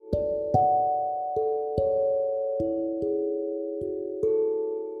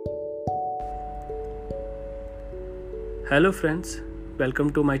Hello friends, welcome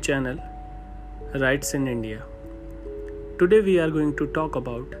to my channel Rights in India. Today we are going to talk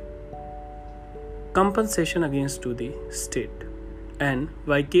about compensation against to the state and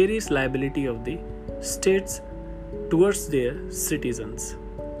vicarious liability of the states towards their citizens.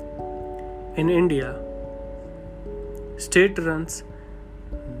 In India, state runs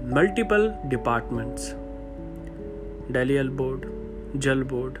multiple departments: Delhi Board, Jal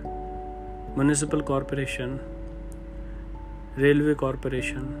Board, Municipal Corporation, Railway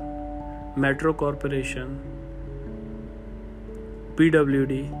Corporation, Metro Corporation,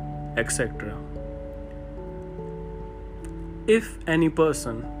 PWD, etc. If any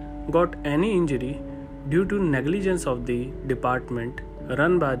person got any injury due to negligence of the department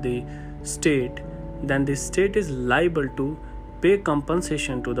run by the state, then the state is liable to pay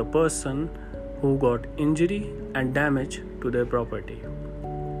compensation to the person who got injury and damage to their property.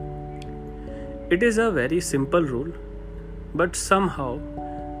 It is a very simple rule, but somehow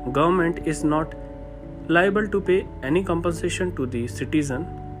government is not liable to pay any compensation to the citizen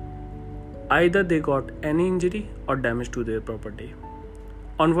either they got any injury or damage to their property.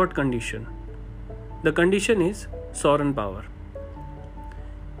 On what condition? The condition is sovereign power.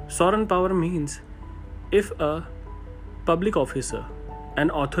 Sovereign power means if a public officer,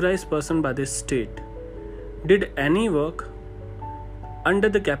 an authorized person by the state, did any work under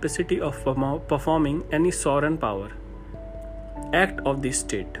the capacity of performing any sovereign power, act of the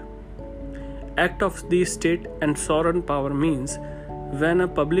state. Act of the state and sovereign power means when a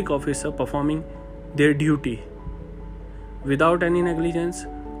public officer performing their duty without any negligence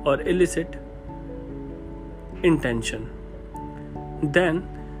or illicit intention, then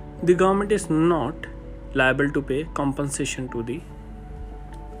the government is not liable to pay compensation to the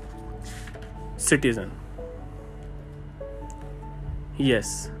citizen.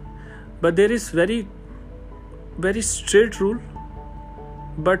 Yes, but there is very straight rule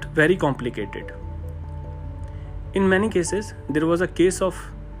but very complicated. In many cases, there was a case of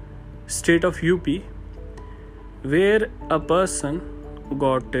state of UP where a person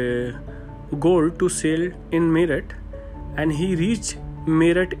got gold to sell in Meerut, and he reached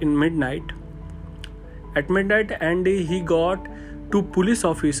Meerut in midnight. At midnight, and he got two police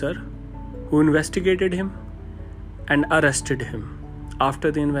officers who investigated him and arrested him after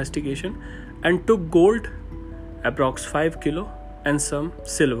the investigation and took gold, approx 5 kilo, and some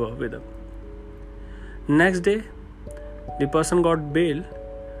silver with him. Next day, the person got bail,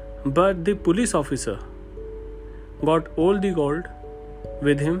 but the police officer got all the gold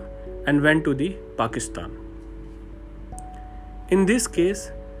with him and went to the Pakistan. In this case,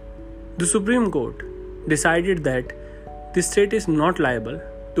 the Supreme Court decided that the state is not liable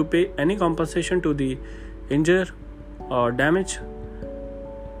to pay any compensation to the injured or damage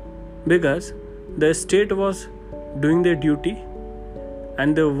because the state was doing their duty,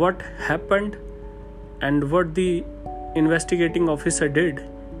 and what happened and what the investigating officer did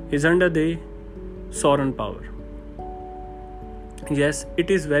is under the sovereign power. Yes, it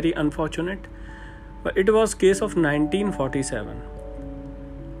is very unfortunate, but it was case of 1947,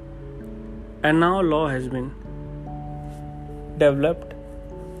 and now law has been developed.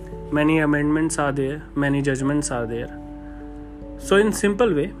 Many amendments are there, many judgments are there. So in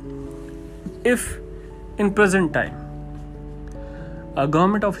simple way, if in present time a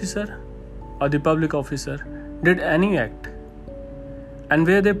government officer or the public officer did any act and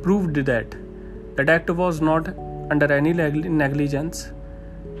where they proved that act was not under any negligence,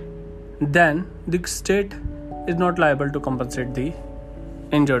 then the state is not liable to compensate the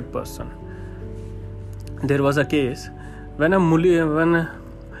injured person. There was a case when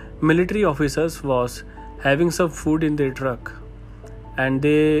military officers was having some food in their truck, and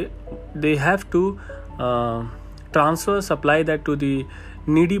they have to supply that to the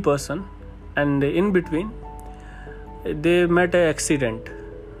needy person, and in between they met an accident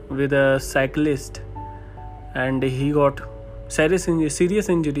with a cyclist and he got serious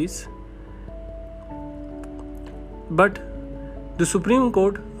injuries. But the Supreme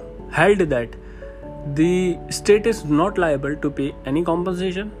Court held that the state is not liable to pay any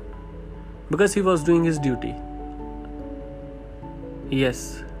compensation because he was doing his duty.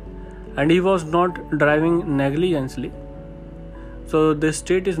 Yes, and he was not driving negligently, so the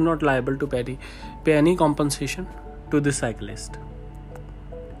state is not liable to pay any compensation to the cyclist.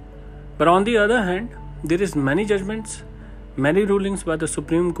 But on the other hand, there is many judgments, many rulings by the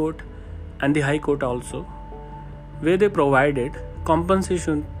Supreme Court and the High Court also, where they provided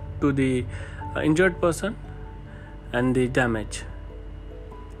compensation to the injured person and the damage.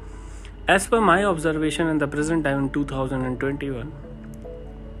 As per my observation in the present time in 2021,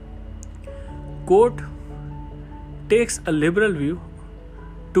 court takes a liberal view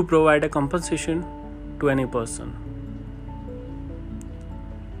to provide a compensation to any person.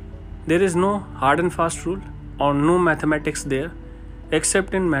 There is no hard and fast rule or no mathematics there,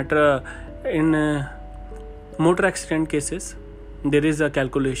 except in motor accident cases. There is a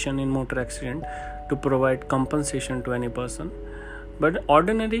calculation in motor accident to provide compensation to any person, but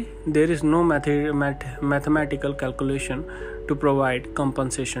ordinary there is no mathematical calculation to provide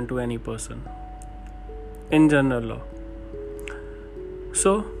compensation to any person in general law.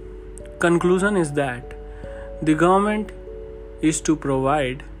 So conclusion is that the government is to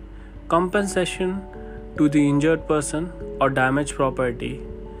provide compensation to the injured person or damaged property,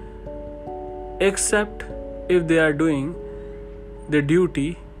 except if they are doing the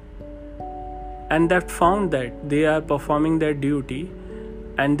duty and that found that they are performing their duty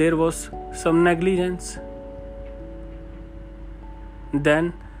and there was some negligence,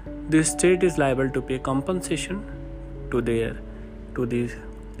 then the state is liable to pay compensation to the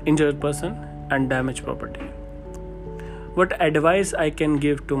injured person and damaged property. What advice I can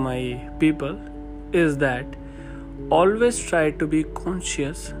give to my people is that always try to be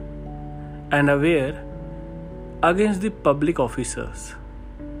conscious and aware against the public officers.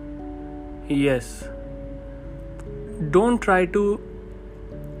 Yes, don't try to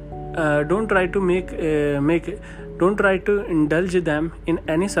indulge them in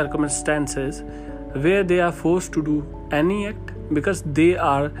any circumstances where they are forced to do any act, because they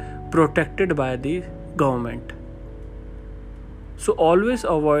are protected by the government. So always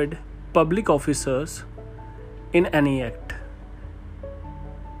avoid public officers in any act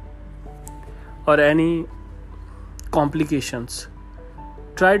or any complications.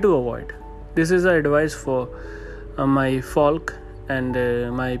 Try to avoid. This is the advice for my folk and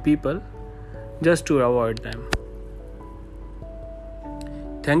my people, just to avoid them.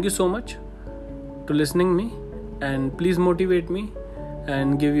 Thank you so much to listening me, and please motivate me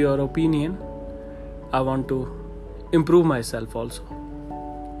and give your opinion. I want to improve myself also.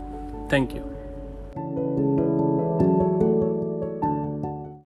 Thank you.